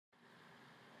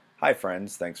Hi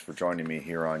friends, thanks for joining me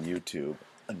here on YouTube.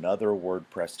 Another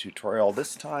WordPress tutorial,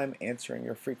 this time answering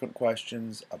your frequent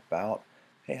questions about,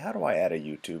 hey, how do I add a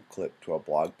YouTube clip to a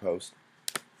blog post?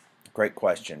 Great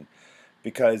question,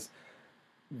 because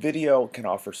video can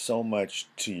offer so much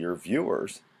to your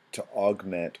viewers to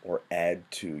augment or add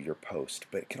to your post,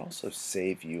 but it can also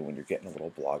save you when you're getting a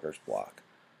little blogger's block.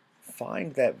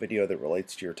 Find that video that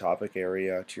relates to your topic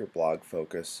area, to your blog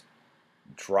focus,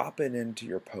 drop it into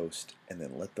your post, and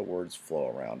then let the words flow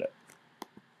around it.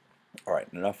 All right,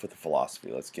 enough with the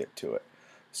philosophy. Let's get to it.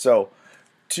 So,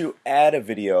 to add a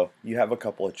video, you have a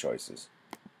couple of choices.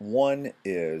 One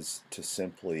is to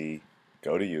simply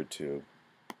go to YouTube,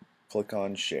 click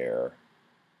on share,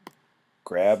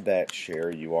 grab that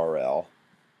share URL,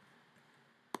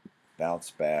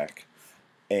 bounce back,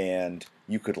 and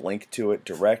you could link to it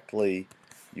directly.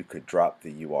 You could drop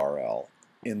the URL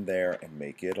in there and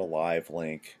make it a live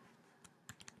link.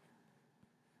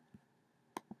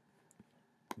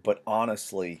 But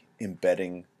honestly,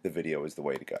 embedding the video is the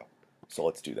way to go. So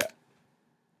let's do that.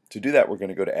 To do that, we're going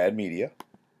to go to Add Media.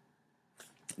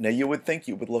 Now you would think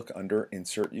you would look under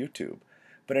Insert YouTube,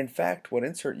 but in fact what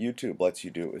Insert YouTube lets you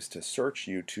do is to search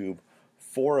YouTube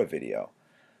for a video.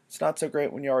 It's not so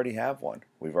great when you already have one.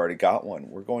 We've already got one.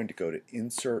 We're going to go to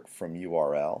Insert from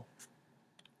URL,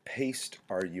 paste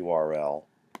our URL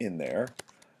in there,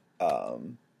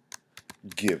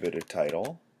 give it a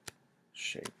title,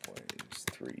 Shapeways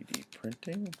 3D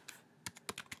Printing,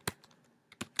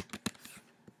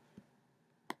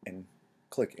 and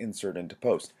click Insert into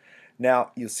Post.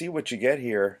 Now you'll see what you get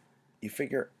here. You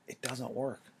figure it doesn't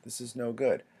work. This is no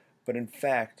good. But in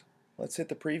fact, let's hit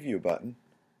the preview button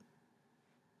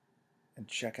and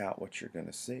check out what you're going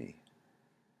to see.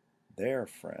 There,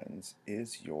 friends,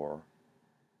 is your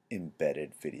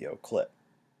embedded video clip.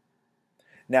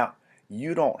 Now,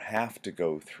 you don't have to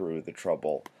go through the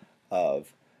trouble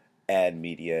of add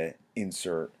media,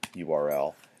 insert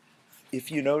URL. If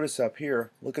you notice up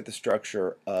here, look at the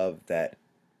structure of that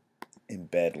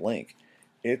embed link.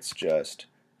 It's just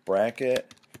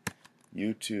bracket,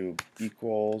 YouTube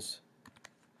equals,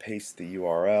 paste the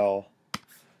URL,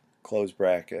 close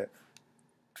bracket,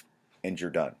 and you're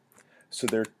done. So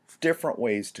there are different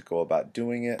ways to go about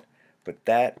doing it, but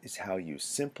that is how you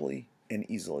simply and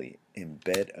easily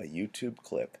embed a YouTube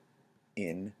clip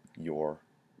in your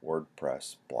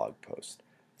WordPress blog post.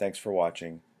 Thanks for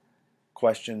watching.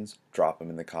 Questions, drop them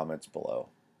in the comments below.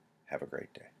 Have a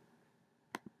great day.